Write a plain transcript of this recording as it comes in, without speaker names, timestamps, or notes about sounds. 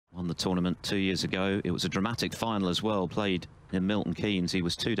the tournament 2 years ago. It was a dramatic final as well, played in Milton Keynes. He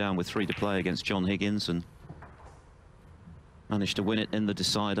was 2 down with 3 to play against John Higgins and managed to win it in the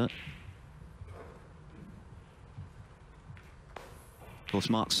decider. Of course,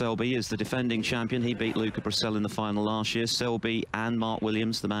 Mark Selby is the defending champion. He beat Luca Brissell in the final last year. Selby and Mark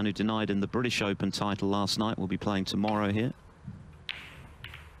Williams, the man who denied him the British Open title last night, will be playing tomorrow here.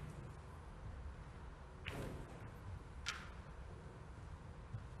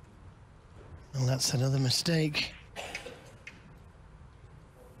 Well, that's another mistake.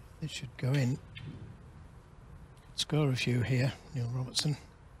 It should go in. Score a few here, Neil Robertson.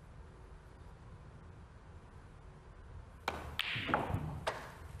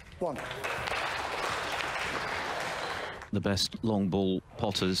 One. The best long ball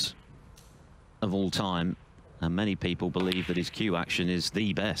potters of all time, and many people believe that his cue action is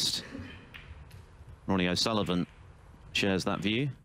the best. Ronnie O'Sullivan shares that view.